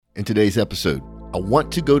In today's episode, I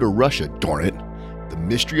want to go to Russia, darn it. The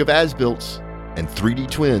mystery of as-builts and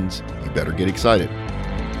 3D twins. You better get excited.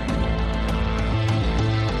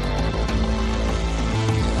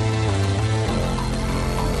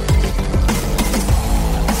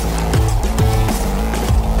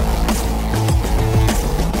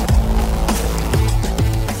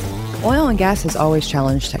 Oil and gas has always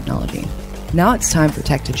challenged technology. Now it's time for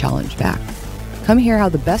tech to challenge back. Come hear how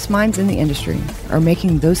the best minds in the industry are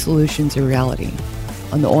making those solutions a reality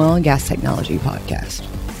on the Oil and Gas Technology Podcast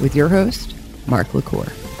with your host, Mark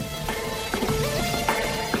LaCour.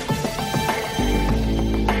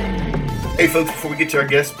 Hey folks, before we get to our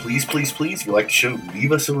guests, please, if you like the show,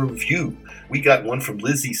 leave us a review. We got one from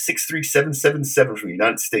Lizzie63777 from the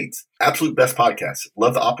United States. Absolute best podcast.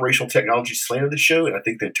 Love the operational technology slant of the show, and I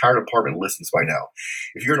think the entire department listens by now.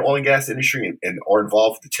 If you're in the oil and gas industry and are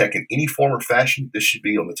involved with the tech in any form or fashion, this should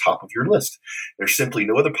be on the top of your list. There's simply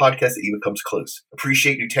no other podcast that even comes close.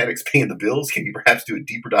 Appreciate Nutanix paying the bills. Can you perhaps do a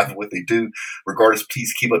deeper dive on what they do? Regardless,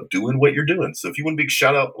 please keep up doing what you're doing. So if you want a big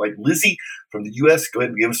shout out like Lizzie from the U.S., go ahead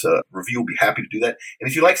and give us a review. We'll be happy to do that. And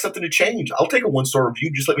if you like something to change, I'll take a 1-star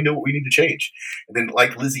review. Just let me know what we need to change. And then,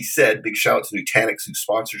 like Lizzie said, big shout out to Nutanix, who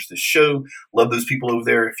sponsors this show. Love those people over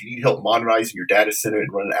there. If you need help modernizing your data center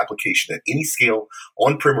and running an application at any scale,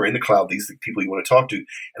 on-prem or in the cloud, these are the people you want to talk to.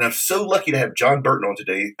 And I'm so lucky to have John Burton on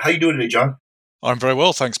today. How you doing today, John? I'm very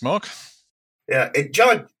well, thanks, Mark. Yeah, and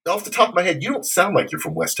John, off the top of my head, you don't sound like you're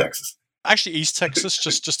from West Texas. Actually, East Texas,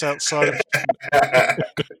 just outside of...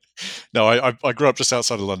 No, I grew up just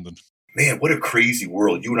outside of London. Man, what a crazy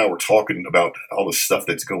world. You and I were talking about all the stuff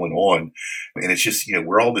that's going on. And it's just,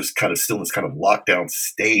 we're all this kind of still in this kind of lockdown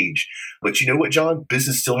stage. But you know what, John?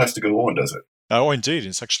 Business still has to go on, doesn't it? Oh, indeed.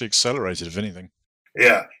 It's actually accelerated, if anything.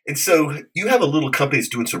 Yeah. And so you have a little company that's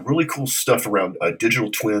doing some really cool stuff around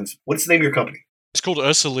digital twins. What's the name of your company? It's called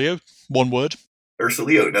UrsaLeo, one word.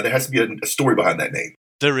 UrsaLeo. Now, there has to be a story behind that name.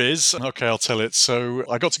 There is. Okay, I'll tell it. So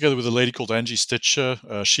I got together with a lady called Angie Stitcher.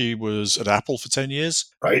 She was at Apple for 10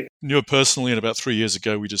 years. Right. Knew her personally, and about 3 years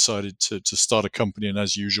ago, we decided to start a company. And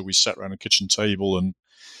as usual, we sat around a kitchen table and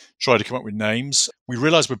tried to come up with names. We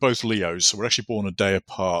realized we're both Leos, so we're actually born a day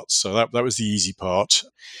apart. So that was the easy part.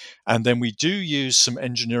 And then we do use some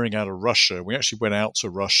engineering out of Russia. We actually went out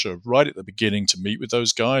to Russia right at the beginning to meet with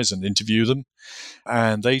those guys and interview them.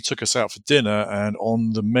 And they took us out for dinner, and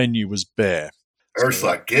on the menu was bear.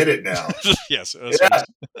 Ursula, get it now. Yes, Ursula.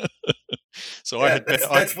 Yeah. So yeah,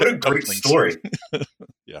 that's what a great story.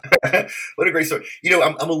 Yeah. What a great story.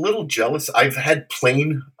 I'm a little jealous. I've had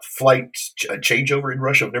plane flight changeover in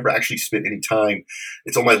Russia. I've never actually spent any time.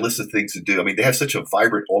 It's on my list of things to do. I mean, they have such a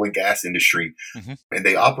vibrant oil and gas industry, and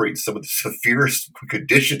they operate in some of the severest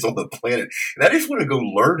conditions on the planet. And I just want to go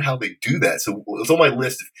learn how they do that. So it's on my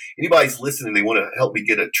list. If anybody's listening, they want to help me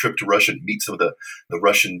get a trip to Russia and meet some of the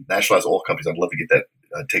Russian nationalized oil companies, I'd love to get that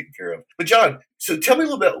taken care of. But John, so tell me a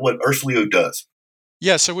little bit what UrsaLeo does.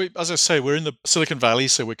 Yeah, so as I say, we're in the Silicon Valley,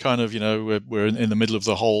 so we're kind of, we're in the middle of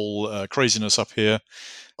the whole craziness up here.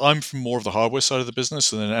 I'm from more of the hardware side of the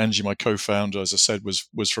business, and then Angie, my co-founder, as I said,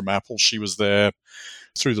 was from Apple. She was there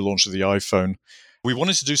through the launch of the iPhone. We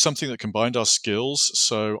wanted to do something that combined our skills,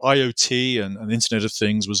 so IoT and Internet of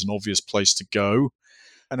Things was an obvious place to go.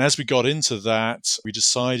 And as we got into that, we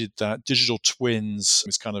decided that digital twins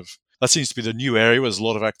is that seems to be the new area where there's a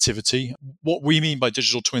lot of activity. What we mean by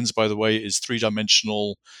digital twins, by the way, is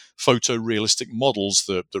three-dimensional photorealistic models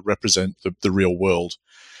that represent the real world.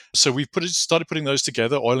 So we've started putting those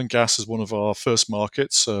together. Oil and gas is one of our first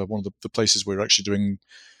markets, one of the places we're actually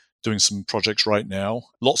doing some projects right now.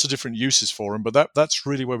 Lots of different uses for them, but that's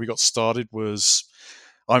really where we got started. Was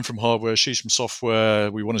I'm from hardware, she's from software.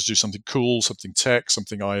 We wanted to do something cool, something tech,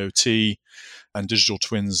 something IoT, and digital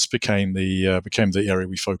twins became the area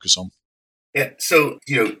we focus on. Yeah, so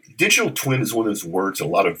digital twin is one of those words a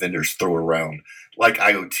lot of vendors throw around, like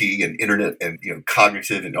IoT and internet and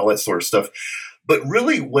cognitive and all that sort of stuff. But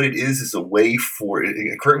really, what it is a way for,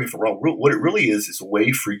 correct me if I'm wrong, what it really is a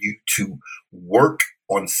way for you to work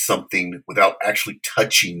on something without actually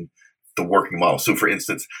touching the working model. So, for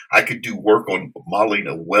instance, I could do work on modeling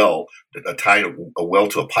a well, tying a well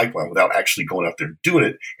to a pipeline without actually going out there and doing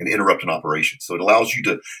it and interrupting operation. So it allows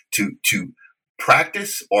you to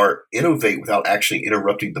practice or innovate without actually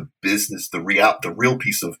interrupting the business, the real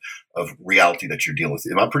piece of reality that you're dealing with.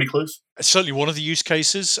 Am I pretty close? It's certainly one of the use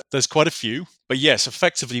cases. There's quite a few. But yes,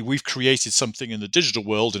 effectively, we've created something in the digital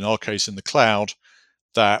world, in our case in the cloud,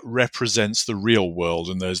 that represents the real world.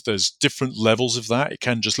 And there's different levels of that. It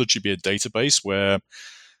can just literally be a database where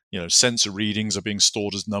sensor readings are being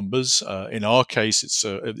stored as numbers. In our case,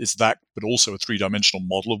 it's that, but also a three-dimensional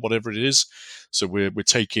model of whatever it is. So we're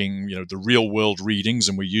taking the real-world readings,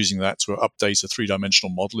 and we're using that to update a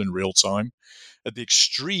three-dimensional model in real time. At the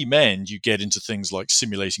extreme end, you get into things like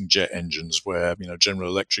simulating jet engines, where General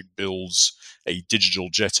Electric builds a digital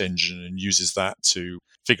jet engine and uses that to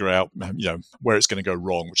figure out where it's going to go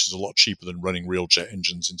wrong, which is a lot cheaper than running real jet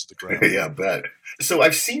engines into the ground. Yeah, I bet. So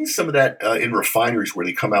I've seen some of that in refineries where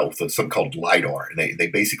they come out with something called LiDAR, and they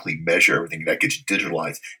basically measure everything that gets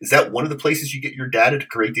digitalized. Is that one of the places you get your data to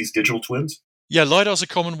create these digital twins? Yeah, LiDAR's a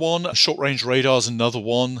common one. Short-range radar's another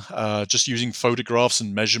one. Just using photographs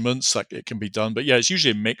and measurements, like it can be done. But yeah, it's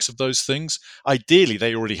usually a mix of those things. Ideally,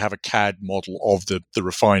 they already have a CAD model of the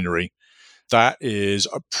refinery. That is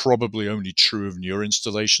probably only true of newer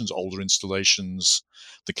installations. Older installations,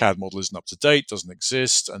 the CAD model isn't up to date, doesn't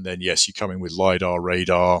exist. And then, yes, you come in with LiDAR,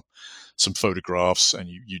 radar, some photographs, and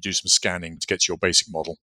you do some scanning to get to your basic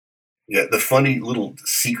model. Yeah, the funny little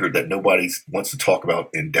secret that nobody wants to talk about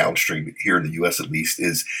in downstream, here in the U.S. at least,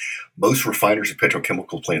 is most refiners and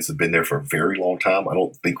petrochemical plants have been there for a very long time. I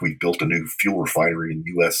don't think we've built a new fuel refinery in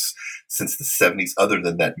the U.S. since the 70s, other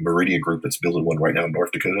than that Meridian group that's building one right now in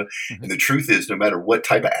North Dakota. Mm-hmm. And the truth is, no matter what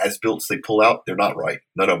type of as-builts they pull out, they're not right.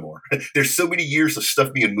 None of them are. There's so many years of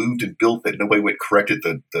stuff being moved and built that nobody went corrected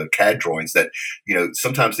the CAD drawings that,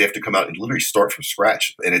 sometimes they have to come out and literally start from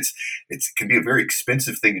scratch. And it can be a very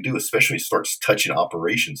expensive thing to do, especially when it starts touching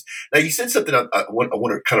operations. Now, you said something I want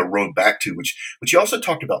to kind of run back to, which you also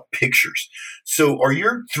talked about pictures. So are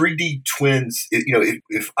your 3D twins,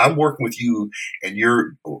 if I'm working with you and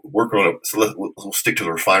you're working on we'll stick to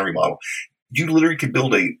the refinery model, you literally could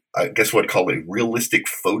build I guess what I'd call a realistic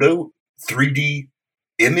photo 3D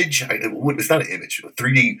image. It's not an image,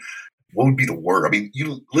 3D. What would be the word? I mean,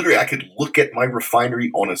 I could look at my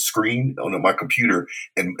refinery on a screen on my computer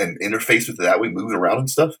and interface with it that way, moving around and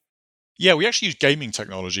stuff. Yeah, we actually use gaming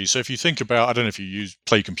technology. So if you think about, I don't know if you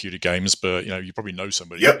play computer games, but you probably know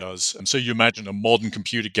somebody who does. And so you imagine a modern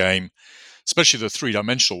computer game, especially the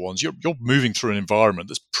three-dimensional ones, you're moving through an environment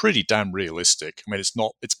that's pretty damn realistic. I mean,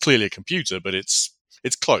 it's clearly a computer, but it's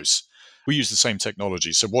close. We use the same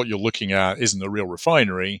technology. So what you're looking at isn't a real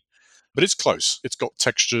refinery, but it's close. It's got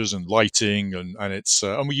textures and lighting, and it's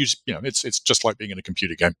and we use it's just like being in a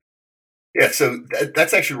computer game. Yeah, so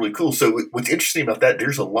that's actually really cool. So what's interesting about that,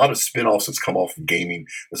 there's a lot of spin-offs that's come off from gaming.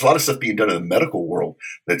 There's a lot of stuff being done in the medical world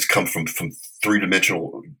that's come from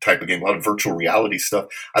three-dimensional type of game, a lot of virtual reality stuff.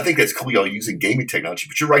 I think that's cool, y'all using gaming technology,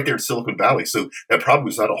 but you're right there in Silicon Valley, so that probably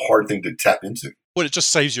was not a hard thing to tap into. Well, it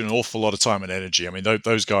just saves you an awful lot of time and energy. I mean,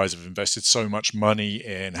 those guys have invested so much money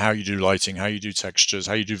in how you do lighting, how you do textures,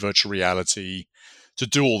 how you do virtual reality. To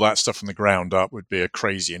do all that stuff from the ground up would be a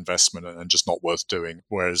crazy investment and just not worth doing.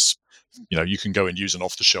 Whereas, you can go and use an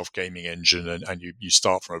off-the-shelf gaming engine and you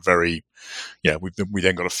start from a very, we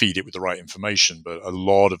then got to feed it with the right information. But a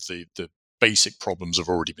lot of the basic problems have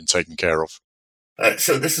already been taken care of.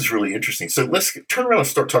 So this is really interesting. So let's turn around and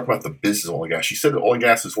start talking about the business of oil and gas. You said that oil and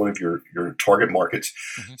gas is one of your target markets.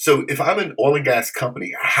 Mm-hmm. So if I'm an oil and gas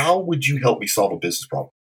company, how would you help me solve a business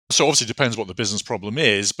problem? So obviously it depends what the business problem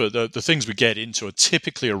is, but the things we get into are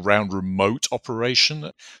typically around remote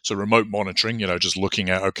operation. So remote monitoring, just looking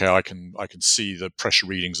at, okay, I can see the pressure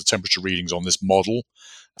readings, the temperature readings on this model.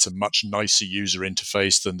 It's a much nicer user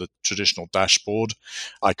interface than the traditional dashboard.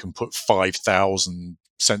 I can put 5,000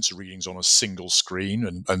 sensor readings on a single screen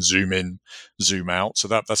and zoom in, zoom out. So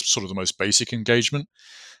that's sort of the most basic engagement.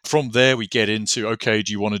 From there, we get into, okay,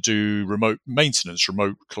 do you want to do remote maintenance,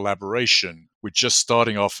 remote collaboration? We're just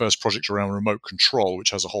starting our first project around remote control, which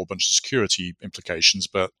has a whole bunch of security implications,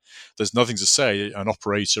 but there's nothing to say an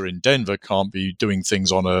operator in Denver can't be doing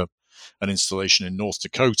things on an installation in North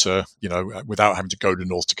Dakota, without having to go to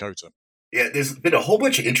North Dakota. Yeah, there's been a whole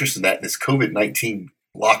bunch of interest in that. This COVID-19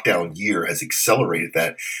 lockdown year has accelerated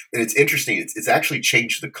that. And it's interesting. It's actually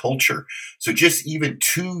changed the culture. So just even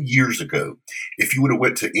 2 years ago, if you would have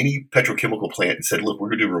went to any petrochemical plant and said, look, we're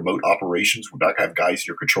going to do remote operations, we're not going to have guys in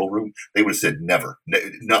your control room, they would have said never.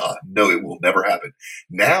 No, it will never happen.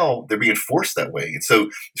 Now they're being forced that way. And so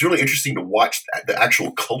it's really interesting to watch the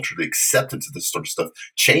actual culture, the acceptance of this sort of stuff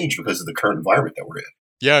change because of the current environment that we're in.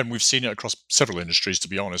 Yeah, and we've seen it across several industries, to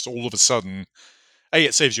be honest. All of a sudden,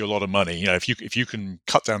 it saves you a lot of money. If you can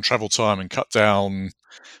cut down travel time and cut down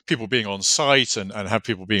people being on site and have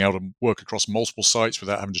people being able to work across multiple sites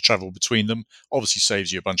without having to travel between them, obviously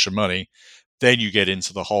saves you a bunch of money. Then you get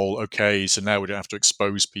into the whole, okay, so now we don't have to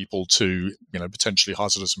expose people to, potentially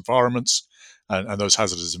hazardous environments. And those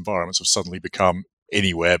hazardous environments have suddenly become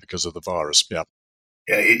anywhere because of the virus. Yeah.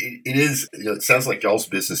 Yeah, it is. It sounds like y'all's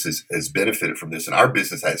business has benefited from this, and our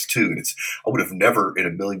business has too. And I would have never in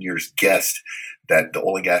a million years guessed that the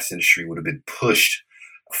oil and gas industry would have been pushed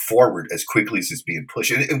forward as quickly as it's being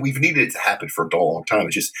pushed. And we've needed it to happen for a long time.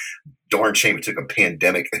 It's just darn shame it took a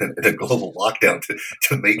pandemic and a global lockdown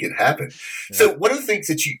to make it happen. Yeah. So one of the things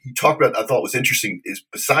that you talked about I thought was interesting is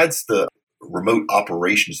besides the remote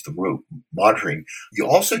operations, the remote monitoring, you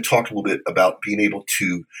also talked a little bit about being able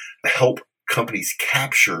to help companies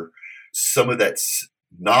capture some of that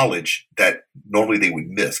knowledge that normally they would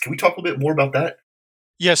miss. Can we talk a little bit more about that?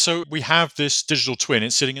 Yeah, so we have this digital twin.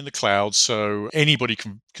 It's sitting in the cloud, so anybody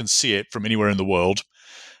can see it from anywhere in the world.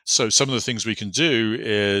 So some of the things we can do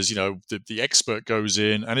is, the expert goes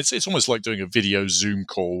in, and it's almost like doing a video Zoom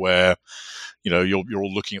call where, you're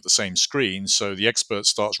all looking at the same screen. So the expert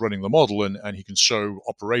starts running the model, and he can show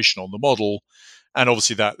operation on the model, and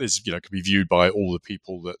obviously that is can be viewed by all the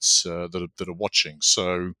people that are watching.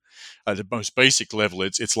 So at the most basic level,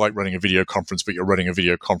 it's like running a video conference, but you're running a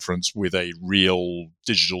video conference with a real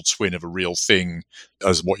digital twin of a real thing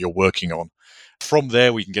as what you're working on. From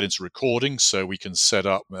there, we can get into recording. So we can set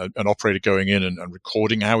up an operator going in and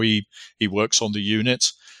recording how he works on the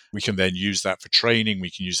unit. We can then use that for training.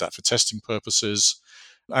 We can use that for testing purposes.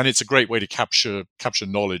 And it's a great way to capture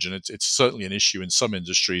knowledge. And it's certainly an issue in some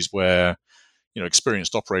industries where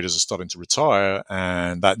experienced operators are starting to retire,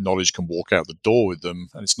 and that knowledge can walk out the door with them,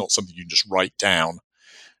 and it's not something you can just write down.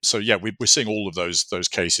 So yeah, we're seeing all of those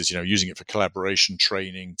cases, using it for collaboration,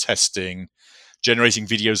 training, testing, generating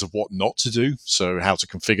videos of what not to do, so how to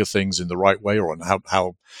configure things in the right way, or on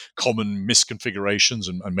how common misconfigurations,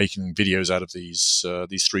 and making videos out of these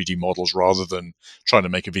 3D models rather than trying to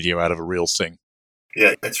make a video out of a real thing.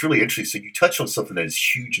 Yeah, that's really interesting. So you touched on something that is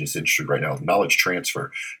huge in this industry right now, knowledge transfer.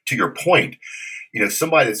 To your point,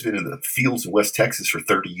 somebody that's been in the fields in West Texas for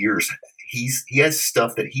 30 years, he has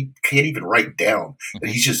stuff that he can't even write down, that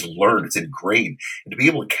he's just learned. It's ingrained. And to be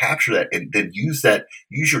able to capture that and then use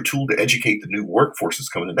your tool to educate the new workforces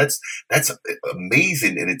coming in, that's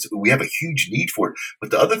amazing. And we have a huge need for it.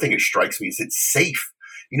 But the other thing that strikes me is it's safe.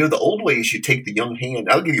 The old way is you take the young hand.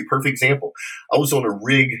 I'll give you a perfect example. I was on a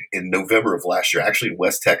rig in November of last year, actually in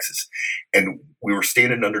West Texas, and we were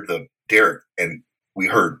standing under the derrick, and we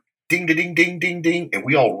heard ding, ding, ding, ding, ding, and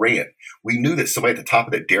we all ran. We knew that somebody at the top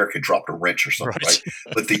of that derrick had dropped a wrench or something, right?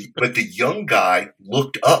 But the young guy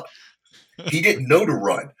looked up. He didn't know to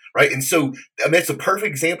run, right? And so, that's a perfect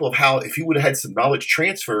example of how if he would have had some knowledge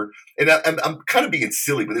transfer, and I'm kind of being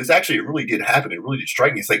silly, but it really did happen. It really did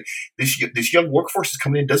strike me. It's like this young workforce is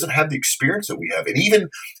coming in, doesn't have the experience that we have, and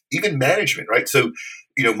even management, right? So,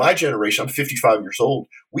 my generation, I'm 55 years old.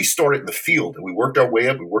 We started in the field and we worked our way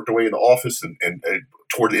up. We worked our way in the office, and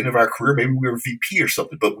toward the end of our career, maybe we were VP or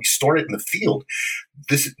something, but we started in the field.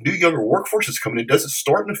 This new younger workforce is coming in, doesn't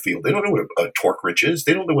start in the field. They don't know what a torque wrench is.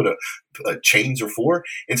 They don't know what a chains are for.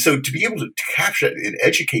 And so to be able to capture that and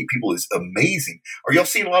educate people is amazing. Are y'all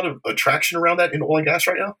seeing a lot of attraction around that in oil and gas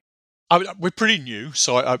right now? I mean, we're pretty new,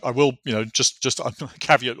 so I will, just a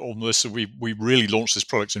caveat on this. So we really launched this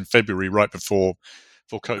product in February, right before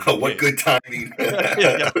COVID. Oh, what good timing!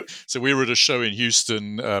 yeah. So we were at a show in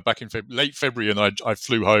Houston back in late February, and I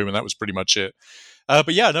flew home, and that was pretty much it.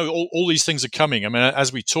 But yeah, no, all these things are coming. I mean,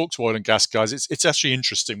 as we talk to oil and gas guys, it's actually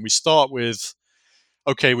interesting. We start with,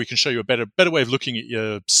 okay, we can show you a better way of looking at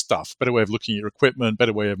your stuff, better way of looking at your equipment,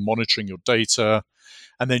 better way of monitoring your data.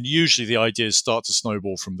 And then usually the ideas start to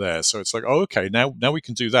snowball from there. So it's like, oh, okay, now we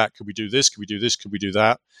can do that. Could we do this? Could we do this? Could we do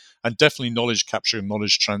that? And definitely knowledge capture and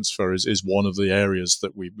knowledge transfer is one of the areas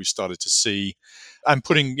that we started to see. And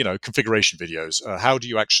putting, configuration videos. How do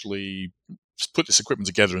you actually put this equipment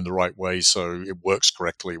together in the right way so it works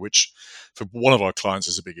correctly, which for one of our clients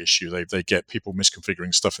is a big issue. They get people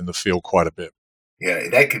misconfiguring stuff in the field quite a bit. Yeah,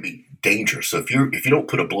 that could be dangerous. So if you don't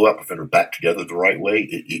put a blowout preventer back together the right way,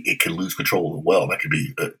 it can lose control of the well. That could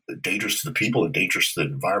be dangerous to the people and dangerous to the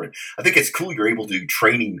environment. I think it's cool you're able to do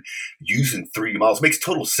training using 3D models. It makes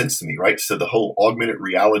total sense to me, right? So the whole augmented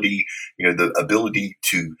reality, the ability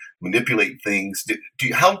to manipulate things.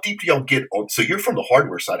 How deep do y'all get on? So you're from the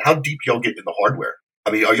hardware side. How deep do y'all get in the hardware?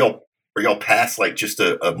 I mean, are y'all past like just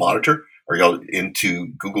a monitor? Are y'all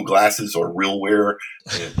into Google Glasses or RealWear,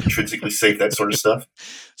 intrinsically safe, that sort of stuff?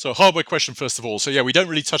 So hardware question first of all. So yeah, we don't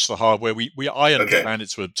really touch the hardware. I understand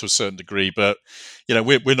it to a certain degree, but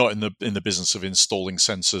we're not in the business of installing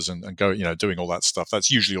sensors and go doing all that stuff.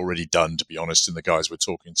 That's usually already done, to be honest, in the guys we're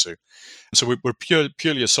talking to. So we're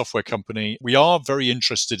purely a software company. We are very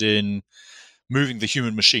interested in moving the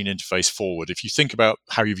human-machine interface forward. If you think about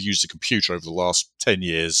how you've used a computer over the last 10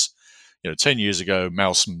 years. 10 years ago,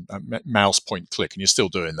 mouse point click, and you're still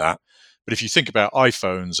doing that. But if you think about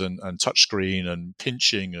iPhones and touchscreen and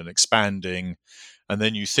pinching and expanding, and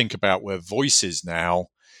then you think about where voice is now,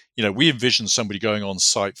 we envision somebody going on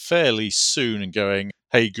site fairly soon and going,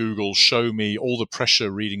 hey, Google, show me all the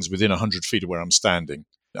pressure readings within 100 feet of where I'm standing,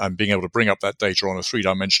 and being able to bring up that data on a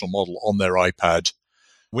three-dimensional model on their iPad.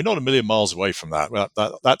 We're not a million miles away from that.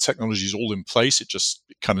 That technology is all in place. It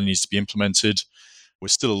kind of needs to be implemented. We're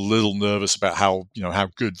still a little nervous about how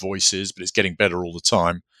good voice is, but it's getting better all the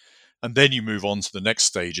time. And then you move on to the next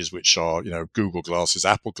stages, which are, Google glasses,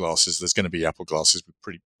 Apple glasses. There's going to be Apple glasses.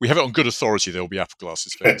 We have it on good authority. There will be Apple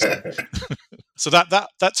glasses fairly soon. So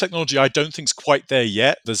that technology, I don't think is quite there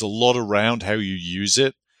yet. There's a lot around how you use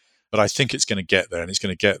it, but I think it's going to get there, and it's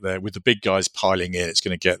going to get there with the big guys piling in. It's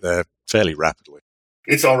going to get there fairly rapidly.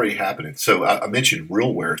 It's already happening. So I mentioned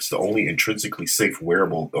RealWear. It's the only intrinsically safe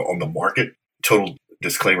wearable on the market. Total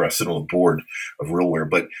disclaimer, I sit on the board of RealWear,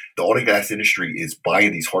 but the oil and gas industry is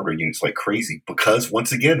buying these hardware units like crazy because,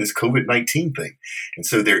 once again, this COVID-19 thing. And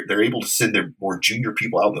so they're able to send their more junior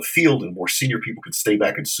people out in the field, and more senior people can stay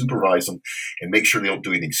back and supervise them and make sure they don't do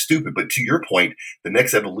anything stupid. But to your point, the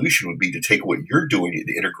next evolution would be to take what you're doing and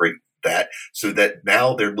integrate that, so that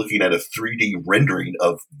now they're looking at a 3D rendering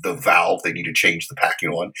of the valve they need to change the packing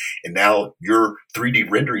on. And now your 3D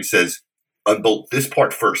rendering says, unbolt this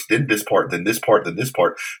part first, then this part, then this part, then this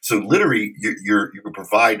part. So literally, you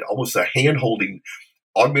provide almost a hand-holding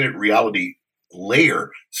augmented reality layer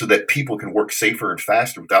so that people can work safer and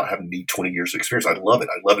faster without having to need 20 years of experience. I love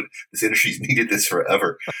it. This industry's needed this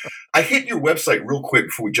forever. I hit your website real quick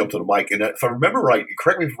before we jumped on the mic. And if I remember right,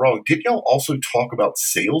 correct me if I'm wrong, did y'all also talk about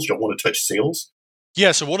sales? Y'all want to touch sales?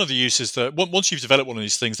 Yeah, so one of the uses that once you've developed one of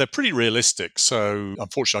these things, they're pretty realistic. So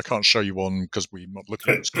unfortunately, I can't show you one because we're not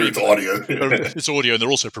looking at the screen. It's audio. It's audio, and they're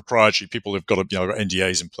also proprietary. People have got got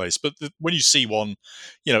NDAs in place. But when you see one,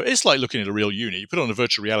 it's like looking at a real unit. You put on a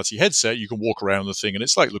virtual reality headset, you can walk around the thing, and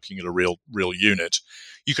it's like looking at a real unit.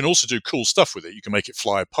 You can also do cool stuff with it. You can make it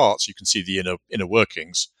fly apart, so you can see the inner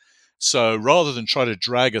workings. So rather than try to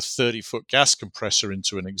drag a 30-foot gas compressor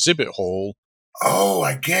into an exhibit hall, oh,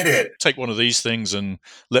 I get it. Take one of these things and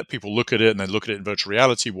let people look at it, and then look at it in virtual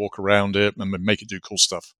reality, walk around it, and make it do cool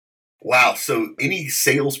stuff. Wow. So any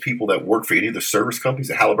salespeople that work for any of the service companies,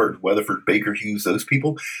 the Halliburton, Weatherford, Baker Hughes, those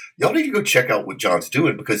people, y'all need to go check out what John's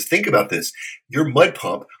doing, because think about this. Your mud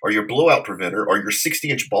pump or your blowout preventer or your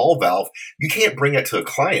 60-inch ball valve, you can't bring that to a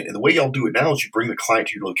client. And the way y'all do it now is you bring the client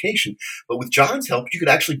to your location. But with John's help, you could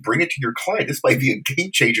actually bring it to your client. This might be a game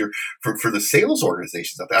changer for the sales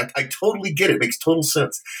organizations out there. I totally get it. It makes total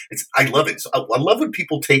sense. I love it. So I love when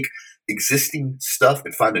people take existing stuff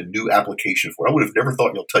and find a new application for it. I would have never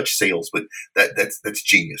thought you'll touch sales, but that's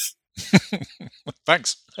genius.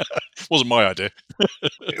 Thanks. Wasn't my idea.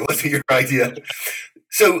 It wasn't your idea.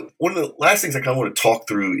 So one of the last things I kind of want to talk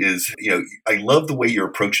through is, I love the way you're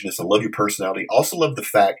approaching this. I love your personality. I also love the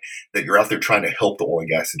fact that you're out there trying to help the oil and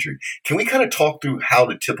gas industry. Can we kind of talk through how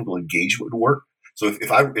the typical engagement would work? So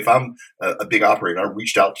if I'm a big operator and I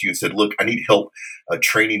reached out to you and said, look, I need help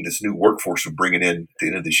training this new workforce we're bringing in at the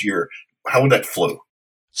end of this year, how would that flow?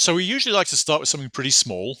 So we usually like to start with something pretty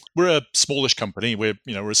small. We're a smallish company. We're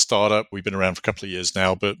a startup. We've been around for a couple of years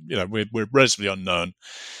now, but we're relatively unknown.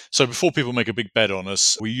 So before people make a big bet on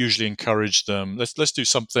us, we usually encourage them, let's do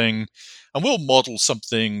something, and we'll model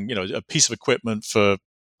something, a piece of equipment for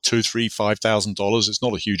 $2,000, $3,000, $5,000. It's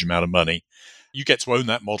not a huge amount of money. You get to own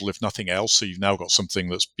that model, if nothing else. So you've now got something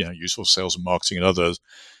that's useful for sales and marketing and others.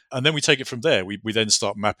 And then we take it from there. We then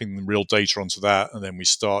start mapping the real data onto that, and then we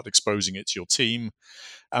start exposing it to your team.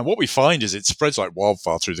 And what we find is it spreads like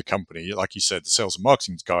wildfire through the company. Like you said, the sales and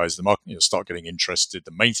marketing guys, start getting interested.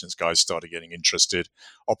 The maintenance guys started getting interested.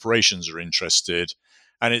 Operations are interested.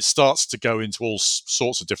 And it starts to go into all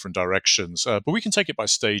sorts of different directions. But we can take it by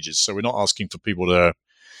stages. So we're not asking for people to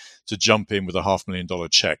jump in with a $500,000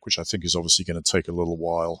 check, which I think is obviously going to take a little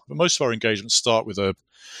while. But most of our engagements start with a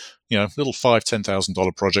little $5,000,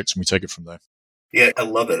 $10,000 projects, and we take it from there. Yeah, I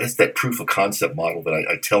love that. That's that proof of concept model that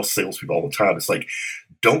I tell salespeople all the time. It's like,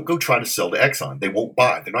 don't go try to sell to Exxon. They won't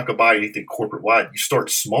buy. They're not going to buy anything corporate wide. You start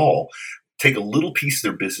small, take a little piece of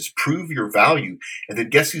their business, prove your value, and then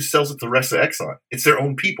guess who sells it to the rest of Exxon? It's their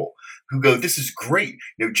own people who go, this is great.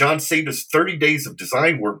 John saved us 30 days of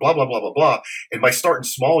design work, blah, blah, blah, blah, blah. And by starting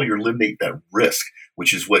small, you eliminate that risk,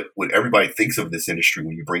 which is what everybody thinks of in this industry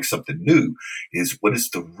when you bring something new, is what is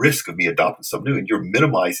the risk of me adopting something new? And you're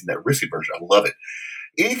minimizing that risk aversion. I love it.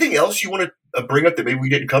 Anything else you want to bring up that maybe we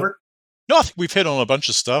didn't cover? No, I think we've hit on a bunch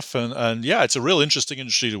of stuff, and yeah, it's a real interesting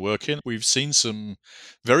industry to work in. We've seen some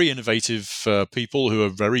very innovative people who are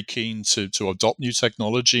very keen to adopt new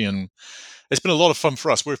technology, and it's been a lot of fun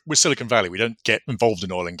for us. We're Silicon Valley. We don't get involved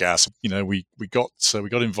in oil and gas. We got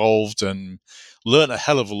involved and learned a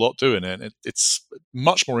hell of a lot doing it. It's a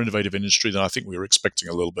much more innovative industry than I think we were expecting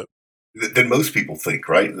a little bit. Than most people think,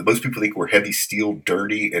 right? Most people think we're heavy steel,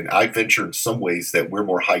 dirty, and I venture in some ways that we're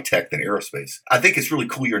more high-tech than aerospace. I think it's really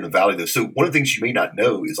cool you're in the Valley, though. So one of the things you may not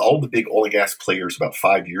know is all the big oil and gas players about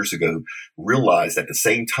 5 years ago realized at the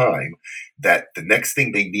same time that the next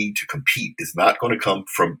thing they need to compete is not going to come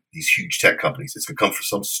from these huge tech companies. It's going to come from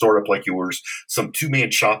some startup like yours, some two-man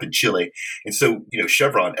shop in Chile. And so,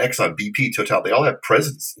 Chevron, Exxon, BP, Total, they all have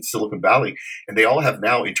presence in Silicon Valley, and they all have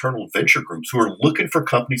now internal venture groups who are looking for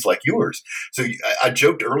companies like yours. So I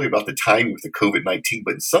joked earlier about the timing with the COVID-19,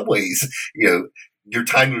 but in some ways, your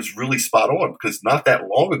timing was really spot on, because not that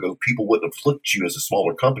long ago, people wouldn't have looked at you as a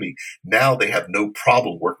smaller company. Now they have no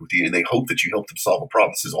problem working with you, and they hope that you help them solve a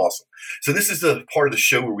problem. This is awesome. So this is the part of the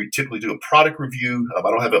show where we typically do a product review. I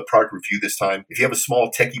don't have a product review this time. If you have a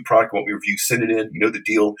small techie product you want me to review, send it in. You know the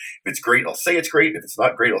deal. If it's great, I'll say it's great. If it's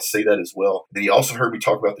not great, I'll say that as well. Then you also heard me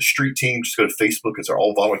talk about the Street Team. Just go to Facebook. It's our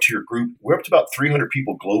all-volunteer group. We're up to about 300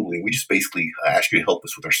 people globally, and we just basically ask you to help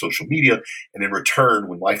us with our social media. And in return,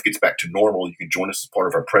 when life gets back to normal, you can join us as part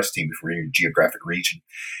of our press team if we're in your geographic region.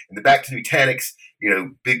 And then back to Nutanix,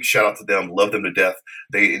 big shout out to them. Love them to death.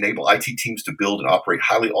 They enable IT teams to build and operate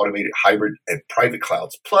highly automated hybrid and private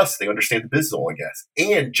clouds. Plus, they understand the business of oil and gas.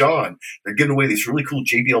 And John, they're giving away this really cool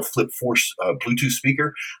JBL Flip Force Bluetooth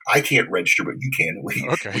speaker. I can't register, but you can. We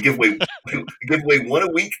give away one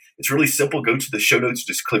a week. It's really simple. Go to the show notes.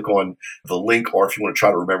 Just click on the link, or if you want to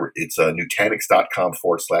try to remember, it's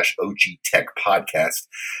Nutanix.com/OG Tech Podcast.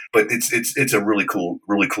 But it's a really cool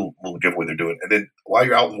little giveaway they're doing. And then while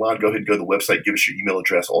you're out in line, go ahead and go to the website. Give us your email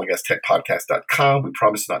address, oilandgastechpodcast.com. We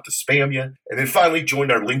promise not to spam you. And then finally,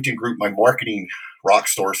 join our LinkedIn group. My marketing rock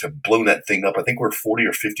stars have blown that thing up. I think we're 40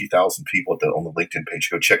 or 50,000 people on the LinkedIn page.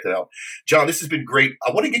 Go check that out. John, this has been great.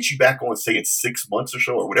 I want to get you back on, say, in 6 months or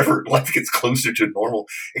so, or whatever life gets closer to normal,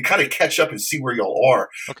 and kind of catch up and see where y'all are.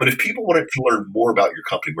 Okay. But if people wanted to learn more about your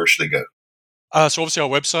company, where should they go? So obviously our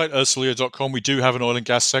website, UrsaLeo.com, we do have an oil and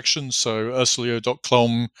gas section. So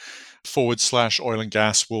UrsaLeo.com/oil and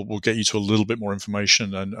gas will get you to a little bit more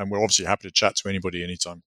information. And we're obviously happy to chat to anybody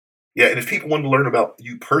anytime. Yeah. And if people want to learn about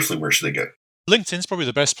you personally, where should they go? LinkedIn's probably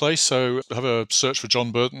the best place. So have a search for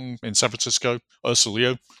John Burton in San Francisco,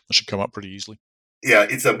 UrsaLeo. That should come up pretty easily. Yeah,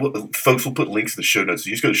 it's folks will put links in the show notes. So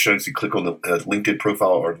you just go to the show notes and click on the LinkedIn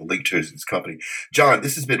profile or the link to his company. John,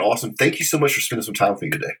 this has been awesome. Thank you so much for spending some time with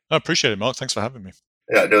me today. I appreciate it, Mark. Thanks for having me.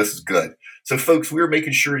 Yeah, no, this is good. So, folks, we're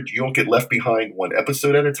making sure you don't get left behind one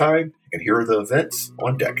episode at a time. And here are the events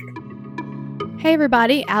on deck. Hey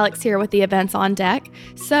everybody, Alex here with the events on deck.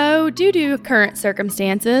 So due to current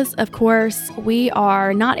circumstances, of course, we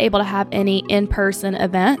are not able to have any in-person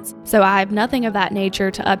events. So I have nothing of that nature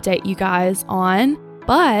to update you guys on,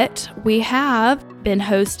 but we have been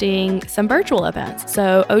hosting some virtual events.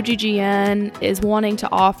 So OGGN is wanting to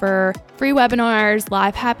offer free webinars,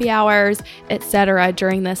 live happy hours, etc.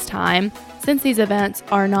 during this time. Since these events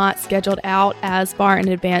are not scheduled out as far in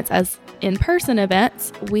advance as in-person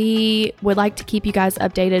events, we would like to keep you guys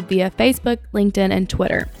updated via Facebook, LinkedIn, and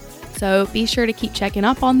Twitter. So be sure to keep checking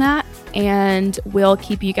up on that, and we'll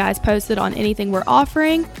keep you guys posted on anything we're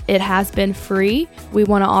offering. It has been free. We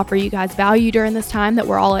want to offer you guys value during this time that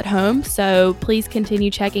we're all at home, so please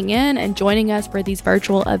continue checking in and joining us for these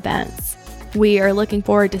virtual events. We are looking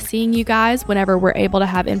forward to seeing you guys whenever we're able to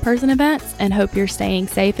have in-person events, and hope you're staying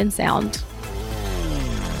safe and sound.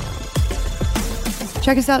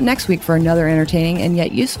 Check us out next week for another entertaining and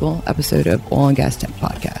yet useful episode of Oil and Gas Tech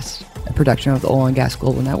Podcast, a production of the Oil and Gas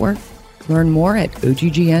Global Network. Learn more at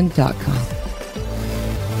OGGN.com.